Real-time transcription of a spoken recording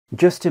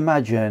Just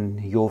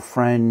imagine your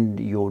friend,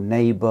 your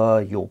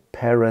neighbor, your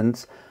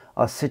parents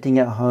are sitting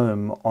at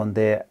home on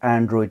their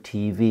Android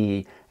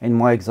TV. In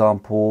my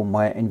example,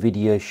 my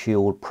Nvidia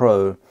Shield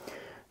Pro.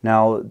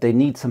 Now they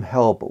need some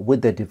help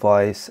with their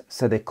device,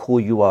 so they call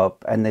you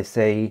up and they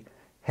say,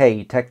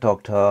 "Hey, tech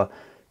doctor,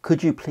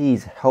 could you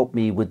please help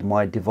me with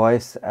my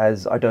device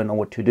as I don't know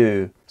what to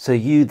do?" So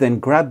you then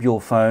grab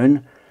your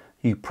phone,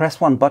 you press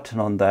one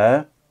button on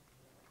there.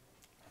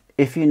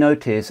 If you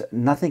notice,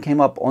 nothing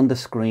came up on the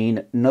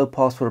screen, no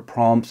password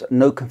prompts,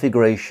 no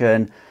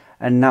configuration,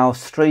 and now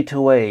straight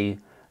away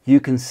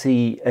you can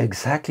see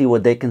exactly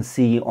what they can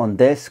see on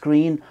their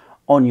screen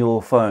on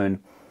your phone.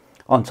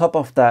 On top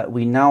of that,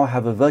 we now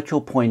have a virtual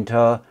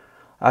pointer.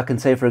 I can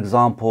say, for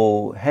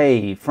example,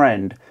 "Hey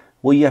friend,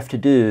 what you have to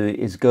do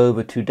is go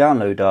over to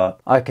Downloader."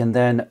 I can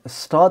then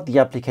start the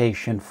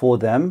application for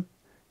them.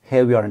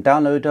 Here we are in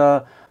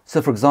Downloader.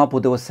 So for example,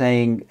 they were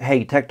saying,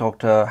 "Hey tech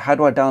doctor, how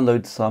do I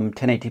download some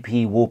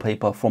 1080p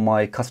wallpaper from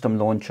my custom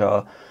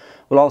launcher?"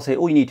 Well, I'll say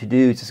all you need to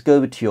do is just go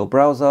over to your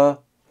browser.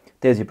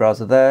 There's your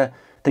browser there.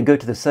 Then go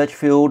to the search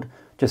field,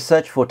 just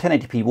search for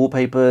 1080p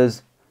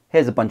wallpapers.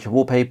 Here's a bunch of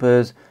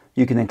wallpapers.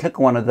 You can then click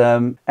on one of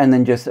them and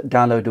then just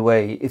download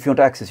away. If you want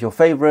to access your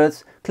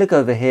favorites, click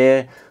over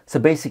here. So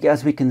basically,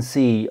 as we can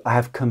see, I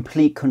have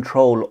complete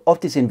control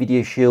of this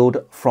Nvidia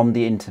Shield from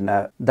the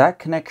internet. That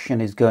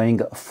connection is going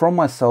from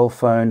my cell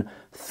phone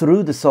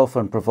through the cell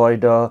phone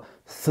provider,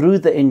 through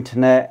the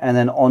internet, and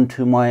then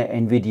onto my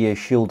Nvidia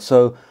Shield.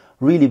 So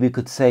really, we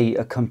could say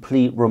a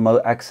complete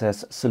remote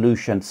access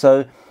solution.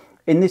 So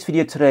in this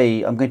video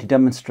today, I'm going to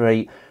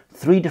demonstrate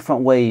three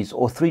different ways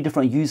or three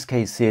different use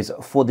cases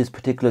for this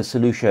particular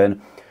solution.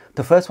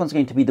 The first one's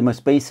going to be the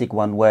most basic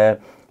one where,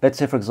 let's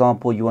say for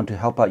example, you want to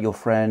help out your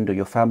friend or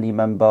your family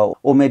member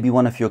or maybe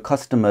one of your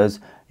customers.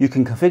 You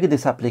can configure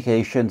this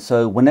application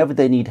so whenever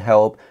they need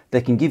help,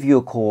 they can give you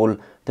a call.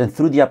 Then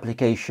through the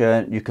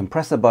application, you can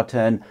press a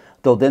button.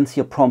 They'll then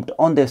see a prompt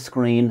on their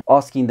screen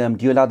asking them,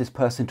 "Do you allow this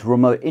person to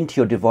remote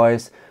into your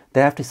device?"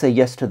 They have to say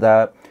yes to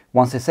that.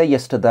 Once they say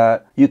yes to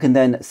that, you can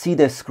then see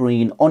their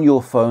screen on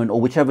your phone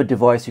or whichever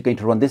device you're going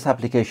to run this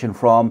application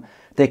from.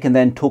 They can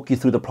then talk you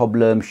through the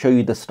problem, show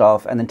you the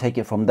stuff, and then take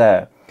it from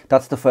there.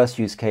 That's the first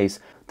use case.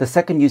 The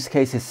second use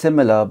case is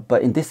similar,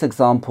 but in this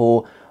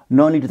example,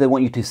 not only do they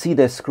want you to see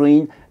their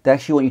screen, they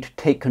actually want you to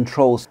take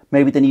controls.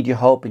 Maybe they need your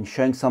help in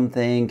showing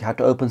something, how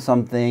to open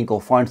something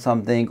or find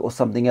something or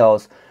something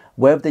else.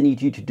 Whatever they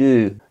need you to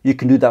do, you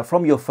can do that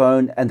from your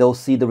phone and they'll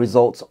see the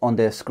results on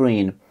their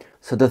screen.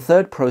 So the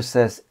third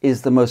process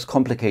is the most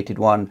complicated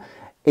one.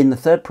 In the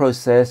third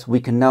process, we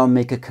can now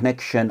make a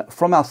connection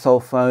from our cell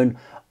phone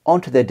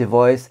onto their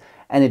device,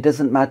 and it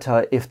doesn't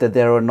matter if they're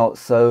there or not.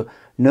 So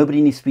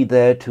nobody needs to be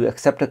there to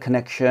accept a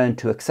connection,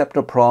 to accept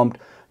a prompt.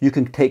 You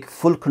can take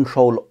full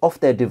control of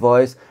their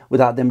device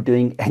without them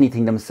doing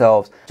anything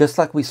themselves. Just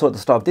like we saw at the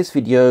start of this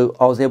video,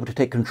 I was able to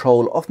take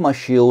control of my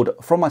Shield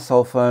from my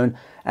cell phone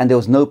and there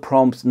was no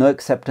prompts, no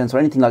acceptance or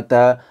anything like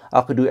that.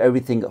 I could do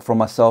everything from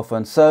my cell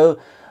phone. So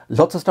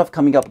lots of stuff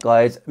coming up,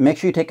 guys. Make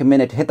sure you take a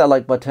minute to hit that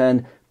like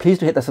button. Please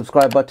do hit the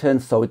subscribe button.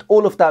 So with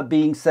all of that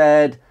being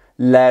said,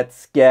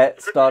 let's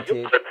get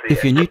started.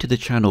 If you're new to the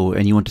channel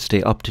and you want to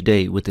stay up to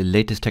date with the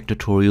latest tech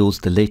tutorials,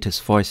 the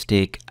latest Fire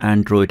Stick,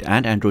 Android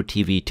and Android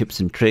TV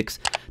tips and tricks,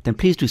 then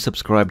please do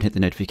subscribe and hit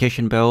the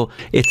notification bell.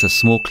 It's a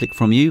small click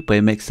from you, but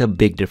it makes a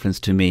big difference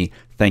to me.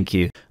 Thank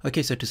you.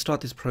 Okay, so to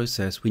start this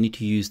process, we need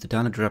to use the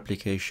downloader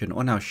application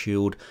on our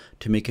Shield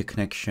to make a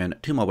connection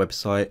to my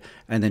website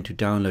and then to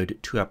download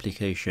two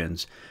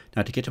applications.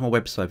 Now to get to my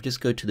website,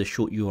 just go to the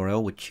short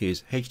URL, which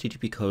is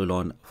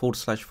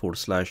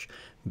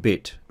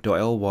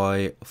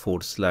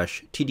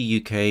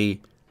http://bit.ly/tduk,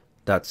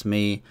 that's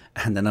me,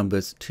 and the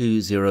number's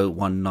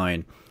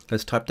 2019.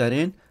 Let's type that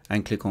in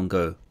and click on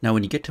go. Now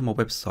when you get to my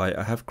website,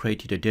 I have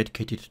created a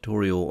dedicated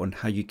tutorial on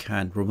how you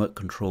can remote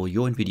control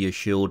your Nvidia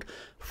Shield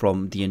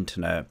from the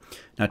internet.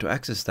 Now to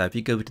access that, if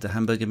you go over to the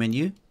hamburger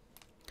menu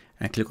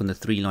and click on the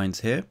three lines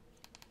here,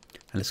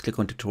 and let's click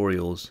on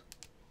tutorials.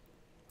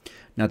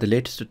 Now the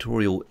latest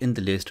tutorial in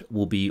the list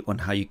will be on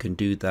how you can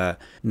do that.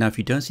 Now if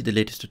you don't see the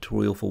latest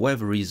tutorial for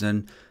whatever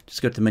reason,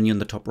 just go to the menu on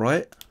the top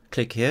right,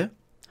 click here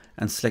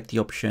and select the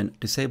option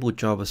Disable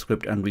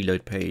JavaScript and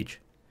Reload Page.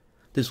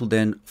 This will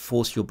then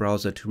force your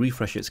browser to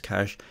refresh its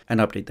cache and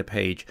update the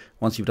page.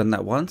 Once you've done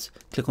that once,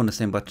 click on the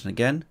same button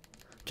again,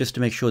 just to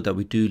make sure that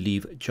we do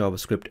leave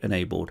JavaScript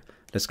enabled.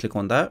 Let's click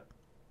on that.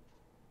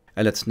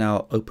 And let's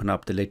now open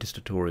up the latest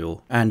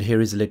tutorial. And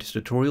here is the latest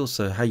tutorial,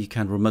 so how you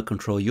can remote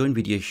control your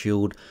Nvidia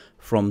Shield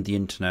from the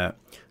internet.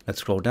 Let's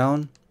scroll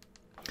down.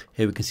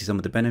 Here we can see some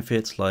of the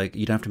benefits, like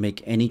you don't have to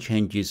make any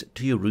changes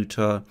to your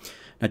router.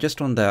 Now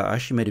just on that, I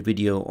actually made a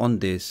video on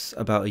this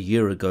about a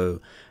year ago,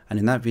 and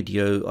in that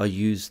video I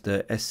used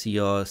the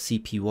SCR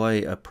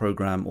CPY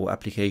program or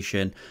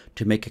application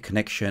to make a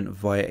connection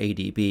via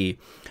ADB,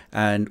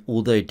 and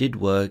although it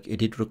did work, it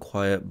did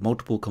require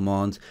multiple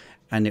commands,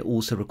 and it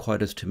also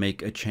required us to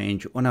make a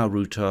change on our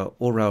router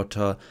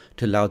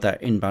to allow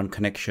that inbound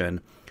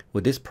connection.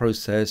 With this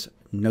process,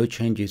 No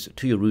changes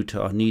to your router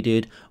are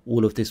needed.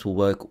 All of this will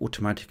work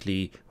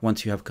automatically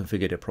once you have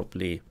configured it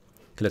properly.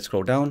 Okay, let's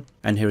scroll down,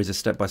 and here is a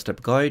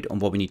step-by-step guide on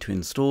what we need to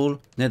install.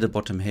 Near the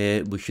bottom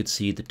here, we should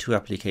see the 2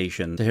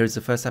 applications. So here's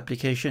the first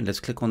application. Let's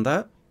click on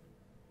that.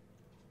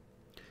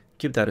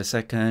 Give that a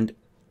second.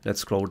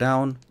 Let's scroll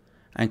down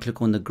and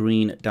click on the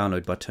green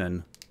download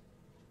button.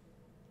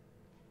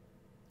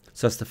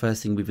 So that's the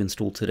first thing we've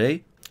installed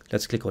today.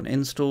 Let's click on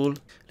install.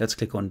 Let's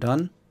click on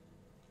done.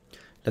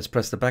 Let's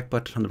press the back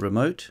button on the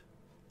remote.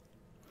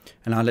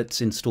 And now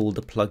let's install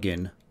the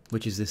plugin,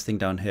 which is this thing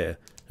down here.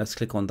 Let's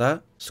click on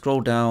that,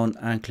 scroll down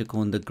and click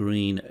on the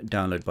green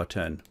download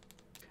button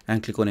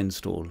and click on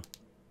install.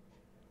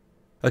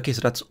 Okay,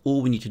 so that's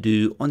all we need to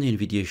do on the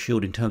Nvidia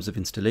Shield in terms of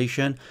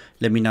installation.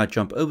 Let me now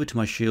jump over to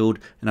my Shield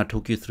and I'll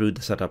talk you through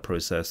the setup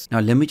process. Now,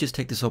 let me just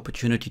take this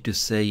opportunity to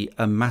say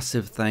a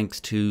massive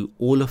thanks to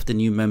all of the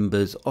new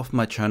members of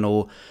my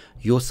channel.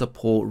 Your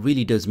support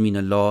really does mean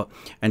a lot.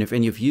 And if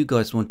any of you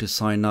guys want to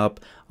sign up,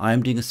 I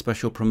am doing a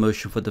special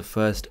promotion for the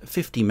first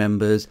 50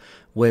 members,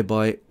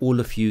 whereby all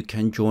of you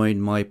can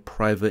join my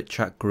private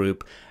chat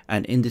group.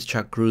 And in this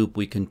chat group,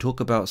 we can talk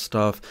about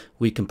stuff,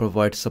 we can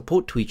provide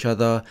support to each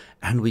other,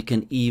 and we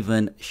can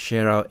even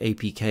share our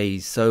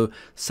APKs. So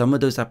some of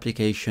those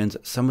applications,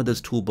 some of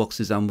those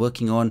toolboxes I'm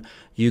working on,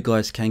 you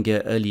guys can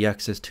get early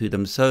access to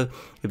them. So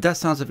if that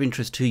sounds of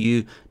interest to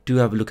you, do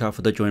have a look out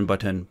for the join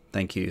button.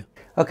 Thank you.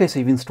 Okay, so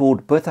you've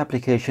installed both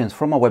applications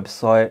from our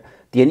website,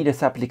 the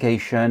anydesk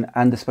application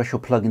and the special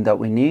plugin that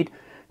we need.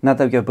 Now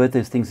that we have both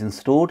those things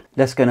installed,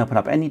 let's go and open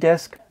up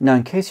AnyDesk. Now,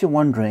 in case you're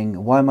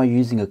wondering, why am I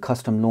using a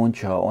custom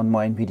launcher on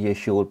my Nvidia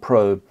Shield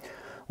Pro?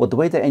 Well, the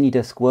way that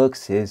AnyDesk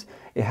works is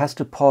it has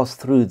to pass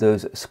through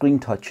those screen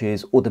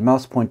touches or the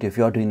mouse pointer if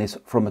you are doing this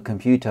from a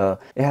computer.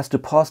 It has to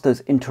pass those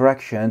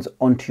interactions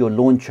onto your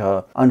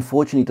launcher.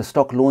 Unfortunately, the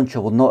stock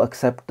launcher will not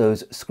accept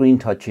those screen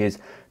touches.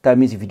 That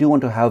means if you do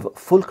want to have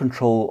full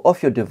control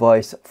of your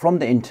device from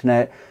the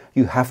internet,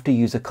 you have to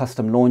use a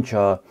custom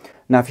launcher.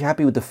 Now, if you're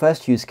happy with the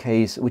first use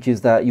case, which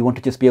is that you want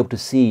to just be able to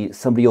see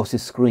somebody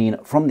else's screen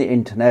from the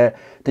internet,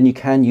 then you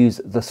can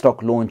use the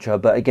stock launcher.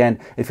 But again,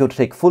 if you want to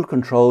take full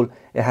control,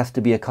 it has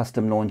to be a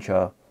custom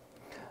launcher.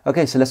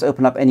 Okay, so let's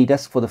open up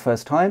AnyDesk for the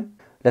first time.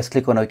 Let's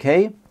click on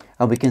OK,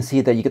 and we can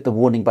see that you get the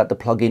warning about the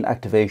plugin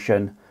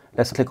activation.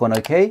 Let's click on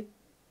OK.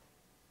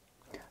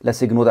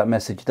 Let's ignore that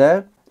message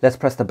there. Let's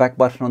press the back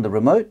button on the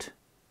remote.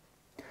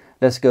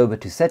 Let's go over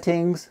to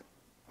settings.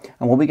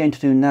 And what we're going to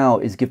do now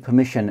is give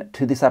permission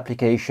to this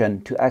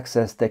application to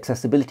access the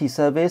accessibility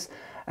service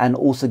and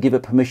also give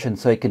it permission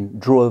so it can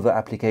draw over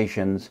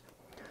applications.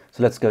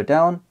 So let's go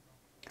down.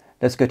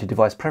 Let's go to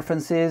device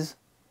preferences.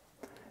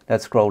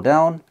 Let's scroll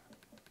down.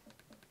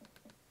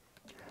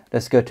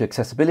 Let's go to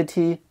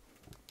accessibility.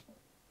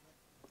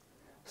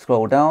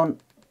 Scroll down.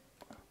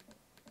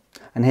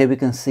 And here we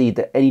can see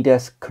the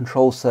AnyDesk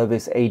control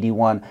service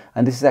AD1.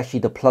 And this is actually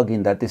the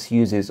plugin that this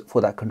uses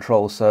for that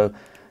control. So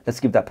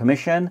let's give that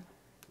permission.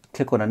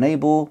 Click on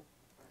enable,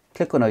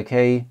 click on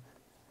OK.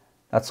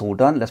 That's all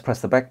done. Let's press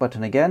the back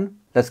button again.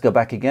 Let's go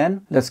back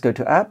again. Let's go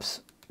to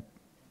apps.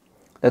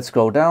 Let's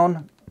scroll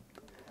down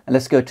and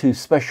let's go to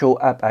special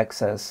app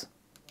access.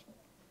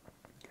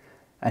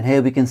 And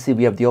here we can see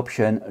we have the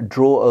option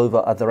draw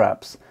over other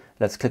apps.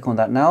 Let's click on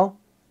that now.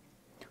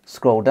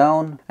 Scroll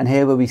down and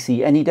here where we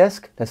see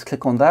AnyDesk, let's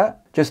click on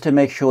that just to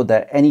make sure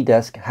that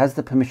AnyDesk has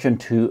the permission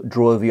to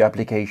draw over your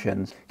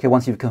applications. Okay,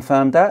 once you've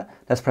confirmed that,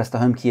 let's press the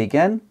home key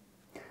again.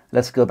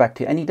 Let's go back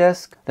to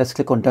AnyDesk. Let's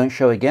click on Don't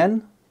Show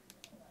again.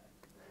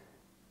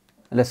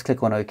 Let's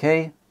click on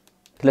OK.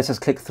 Let's just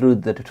click through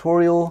the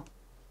tutorial.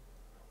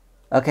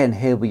 Okay, and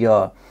here we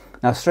are.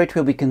 Now straight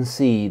away we can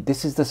see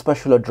this is the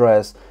special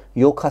address,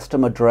 your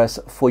custom address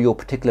for your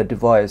particular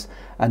device.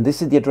 And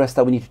this is the address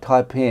that we need to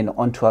type in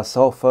onto our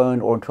cell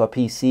phone or onto our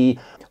PC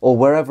or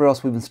wherever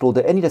else we've installed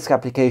the AnyDesk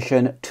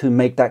application to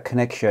make that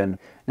connection.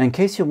 Now in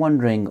case you're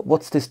wondering,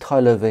 what's this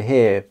tile over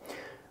here?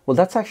 Well,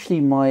 that's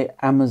actually my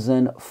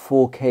Amazon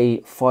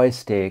 4K Fire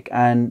Stick.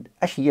 And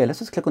actually, yeah, let's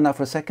just click on that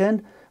for a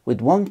second.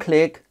 With one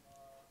click,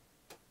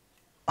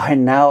 I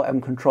now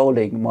am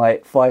controlling my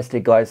Fire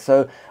Stick, guys.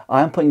 So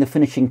I'm putting the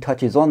finishing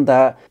touches on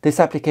that. This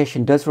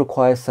application does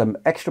require some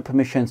extra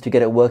permissions to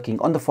get it working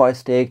on the Fire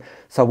Stick.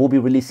 So I will be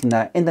releasing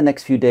that in the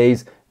next few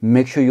days.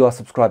 Make sure you are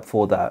subscribed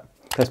for that.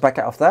 Let's back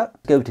out of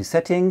that. Go to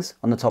settings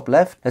on the top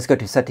left. Let's go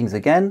to settings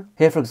again.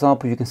 Here, for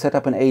example, you can set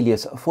up an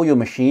alias for your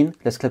machine.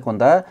 Let's click on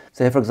that.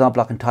 So here, for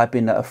example, I can type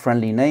in a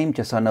friendly name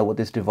just so I know what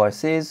this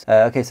device is.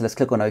 Okay, so let's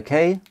click on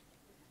OK.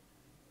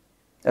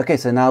 Okay,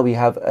 so now we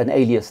have an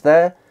alias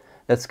there.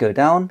 Let's go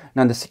down.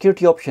 Now in the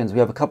security options, we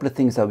have a couple of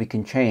things that we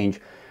can change.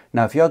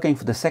 Now, if you are going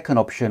for the second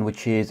option,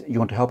 which is you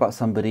want to help out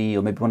somebody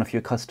or maybe one of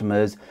your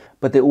customers,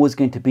 but they're always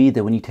going to be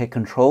there when you take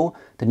control,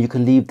 then you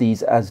can leave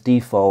these as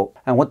default.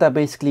 And what that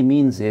basically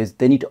means is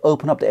they need to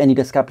open up the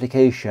AnyDesk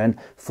application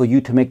for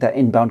you to make that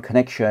inbound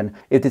connection.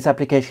 If this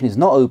application is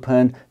not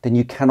open, then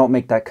you cannot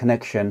make that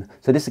connection.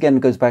 So this again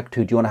goes back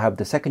to, do you want to have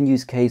the second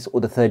use case or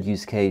the third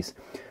use case?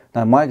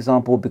 Now, in my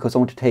example, because I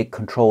want to take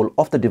control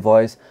of the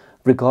device,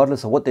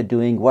 regardless of what they're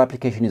doing, what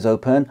application is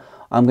open,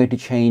 I'm going to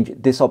change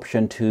this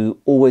option to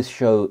always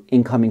show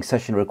incoming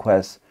session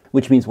requests,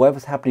 which means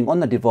whatever's happening on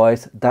the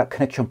device, that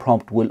connection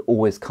prompt will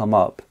always come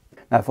up.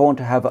 Now, if I want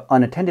to have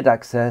unattended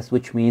access,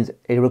 which means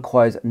it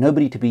requires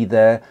nobody to be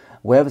there,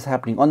 whatever's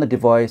happening on the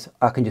device,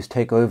 I can just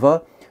take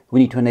over. We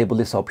need to enable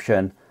this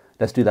option.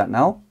 Let's do that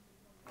now.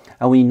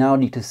 And we now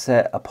need to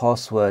set a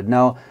password.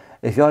 Now,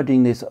 if you are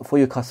doing this for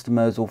your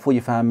customers or for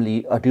your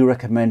family, I do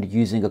recommend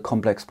using a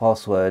complex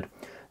password.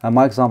 Now, in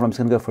my example, I'm just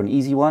going to go for an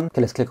easy one.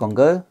 Okay, let's click on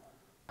go.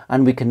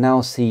 And we can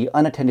now see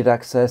unattended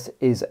access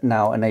is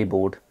now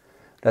enabled.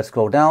 Let's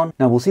scroll down.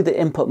 Now we'll see the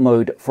input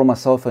mode from my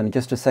cell phone in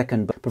just a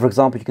second. But for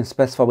example, you can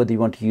specify whether you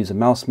want to use a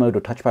mouse mode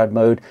or touchpad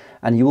mode.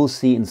 And you will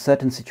see in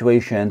certain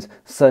situations,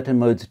 certain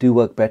modes do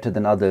work better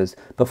than others.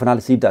 But for now,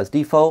 let's leave that as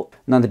default.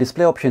 Now in the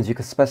display options, you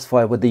can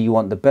specify whether you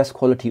want the best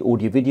quality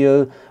audio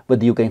video,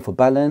 whether you're going for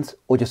balance,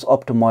 or just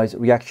optimize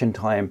reaction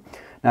time.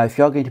 Now, if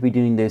you're going to be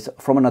doing this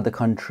from another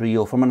country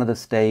or from another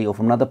state or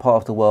from another part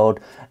of the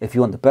world, if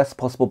you want the best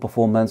possible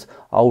performance,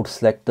 I would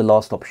select the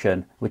last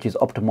option, which is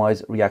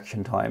optimize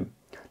reaction time.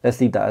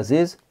 Let's leave that as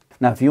is.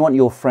 Now, if you want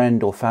your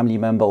friend or family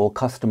member or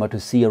customer to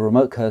see a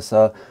remote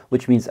cursor,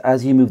 which means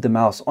as you move the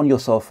mouse on your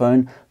cell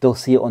phone, they'll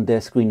see it on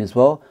their screen as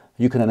well,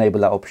 you can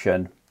enable that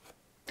option.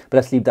 But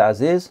let's leave that as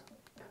is.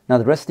 Now,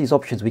 the rest of these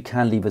options we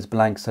can leave as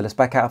blank. So let's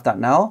back out of that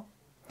now.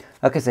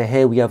 Okay, so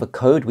here we have a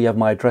code. We have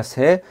my address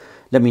here.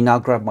 Let me now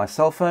grab my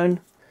cell phone.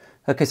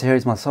 Okay, so here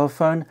is my cell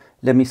phone.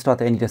 Let me start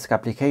the anydesk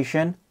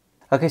application.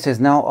 Okay, so it's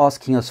now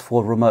asking us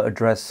for a remote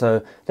address.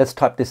 So let's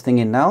type this thing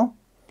in now.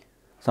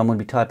 So I'm going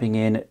to be typing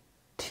in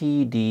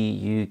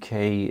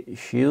tdoctoruk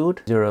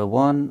Shield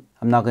 01.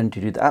 I'm now going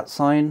to do the @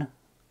 sign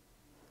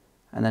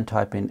and then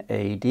type in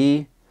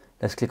AD.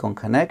 Let's click on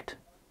connect.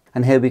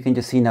 And here we can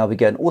just see now we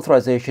get an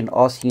authorization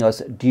asking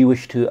us, do you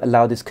wish to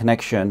allow this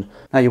connection?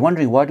 Now you're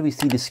wondering, why do we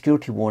see the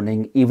security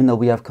warning even though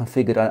we have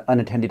configured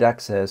unattended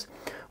access?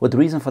 Well, the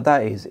reason for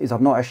that is I've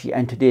not actually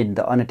entered in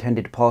the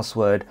unattended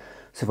password.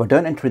 So if I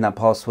don't enter in that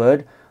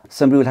password,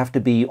 somebody will have to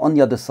be on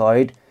the other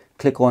side,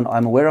 click on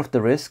I'm aware of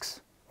the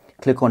risks,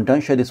 click on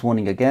don't show this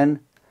warning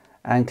again,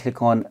 and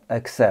click on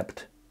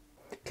accept.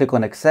 Click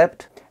on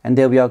accept, and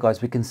there we are,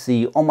 guys. We can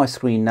see on my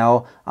screen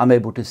now, I'm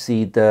able to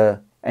see the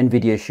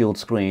Nvidia Shield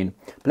screen.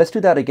 But let's do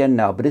that again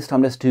now, but this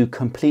time let's do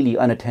completely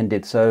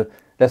unattended. So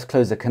let's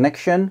close the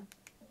connection.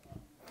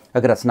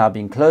 Okay, that's now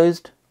being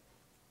closed.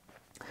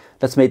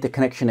 Let's make the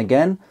connection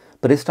again,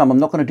 but this time I'm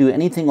not going to do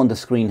anything on the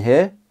screen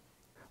here.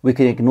 We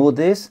can ignore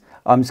this.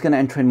 I'm just going to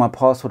enter in my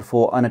password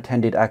for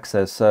unattended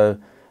access. So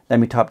let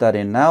me type that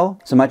in now.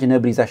 So imagine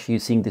nobody's actually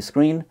seeing the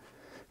screen.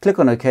 Click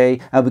on OK,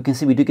 and we can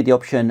see we do get the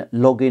option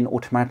log in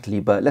automatically,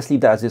 but let's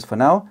leave that as is for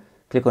now.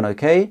 Click on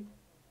OK.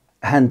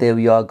 And there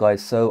we are,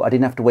 guys. So I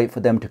didn't have to wait for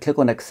them to click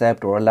on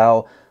accept or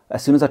allow.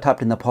 As soon as I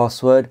typed in the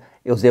password,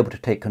 it was able to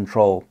take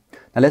control.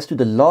 Now let's do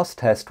the last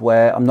test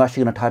where I'm not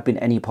actually going to type in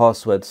any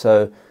password.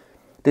 So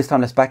this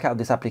time let's back out of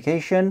this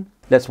application.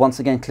 Let's once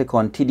again click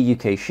on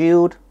tdoctoruk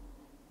Shield.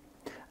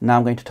 Now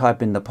I'm going to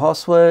type in the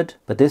password,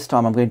 but this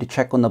time I'm going to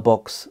check on the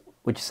box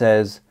which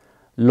says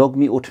log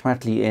me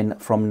automatically in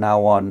from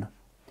now on.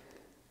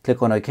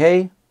 Click on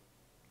OK.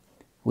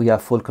 We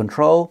have full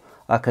control.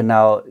 I can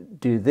now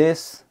do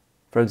this.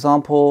 For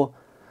example,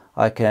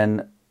 I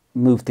can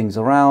move things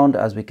around.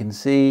 As we can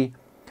see,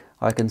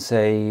 I can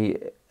say,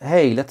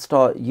 hey, let's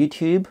start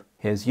YouTube.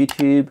 Here's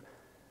YouTube.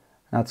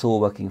 That's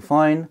all working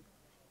fine.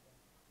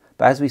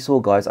 But as we saw,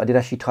 guys, I did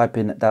actually type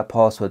in that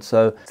password.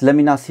 So let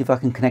me now see if I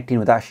can connect in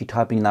with actually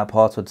typing in that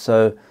password.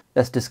 So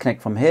let's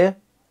disconnect from here.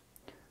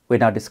 We're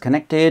now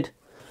disconnected.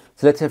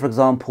 So let's say, for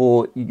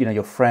example,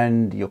 your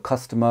friend, your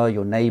customer,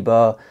 your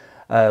neighbor,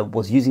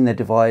 was using their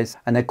device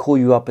and they call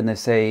you up and they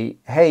say,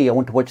 hey, I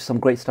want to watch some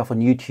great stuff on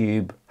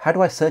YouTube. How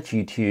do I search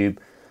YouTube?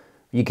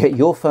 You get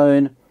your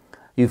phone,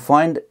 you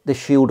find the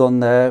Shield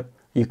on there,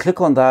 you click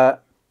on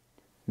that,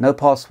 no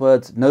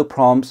passwords, no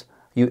prompts,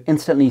 you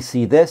instantly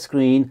see their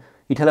screen.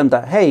 You tell them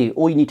that, hey,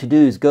 all you need to do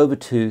is go over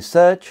to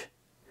search.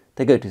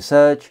 They go to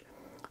search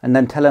and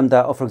then tell them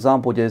that, oh, for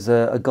example, there's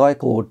a guy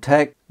called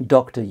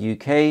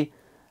tdoctoruk.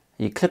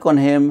 You click on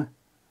him,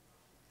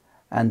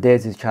 and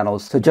there's his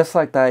channels. So just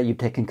like that, you've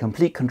taken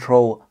complete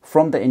control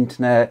from the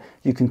internet.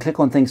 You can click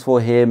on things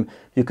for him,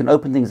 you can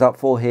open things up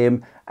for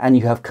him, and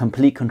you have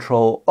complete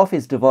control of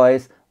his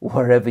device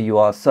wherever you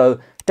are. So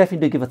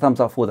definitely do give a thumbs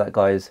up for that,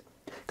 guys.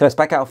 Okay, let's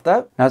back out of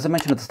that. Now, as I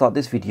mentioned at the start of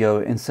this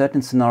video, in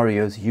certain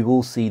scenarios, you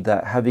will see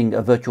that having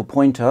a virtual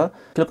pointer,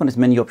 click on this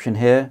menu option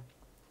here,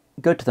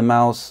 go to the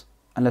mouse,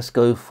 and let's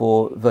go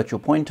for virtual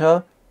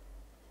pointer.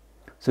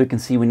 So we can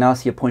see, we now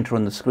see a pointer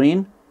on the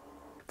screen.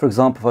 For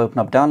example, if I open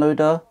up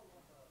Downloader,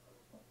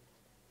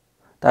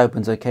 that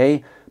opens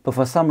okay, but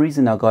for some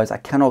reason now, guys, I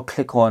cannot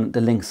click on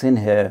the links in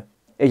here.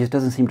 It just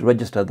doesn't seem to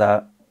register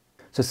that.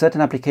 So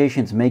certain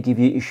applications may give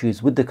you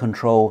issues with the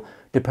control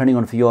depending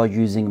on if you are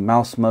using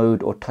mouse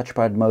mode or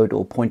touchpad mode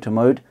or pointer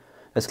mode.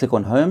 Let's click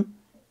on home.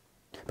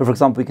 But for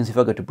example, we can see if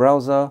I go to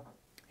browser,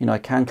 I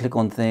can click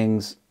on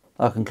things.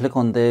 I can click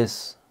on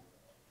this.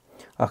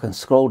 I can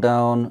scroll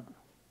down.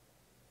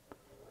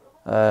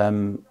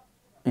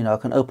 You know, I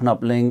can open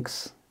up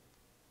links.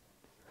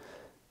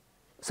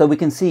 So we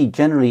can see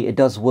generally it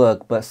does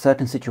work, but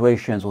certain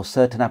situations or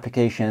certain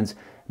applications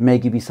may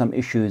give you some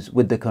issues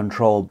with the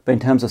control. But in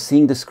terms of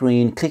seeing the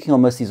screen, clicking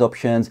on most of these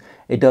options,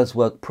 it does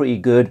work pretty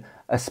good,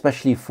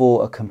 especially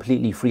for a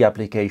completely free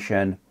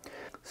application.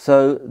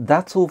 So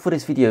that's all for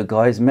this video,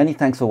 guys. Many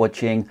thanks for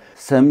watching.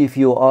 So many of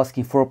you are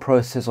asking for a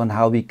process on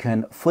how we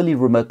can fully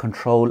remote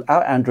control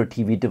our Android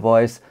TV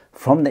device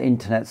from the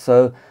internet.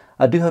 So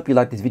I do hope you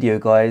like this video,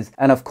 guys.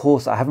 And of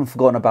course, I haven't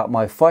forgotten about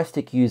my Fire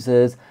Stick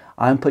users.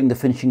 I'm putting the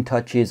finishing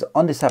touches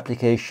on this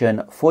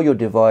application for your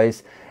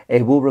device.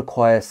 It will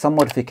require some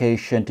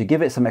modification to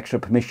give it some extra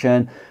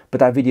permission, but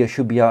that video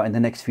should be out in the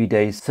next few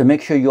days. So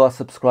make sure you are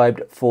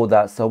subscribed for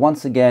that. So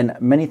once again,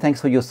 many thanks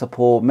for your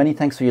support. Many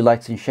thanks for your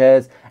likes and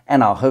shares.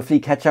 And I'll hopefully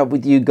catch up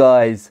with you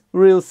guys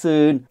real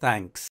soon. Thanks.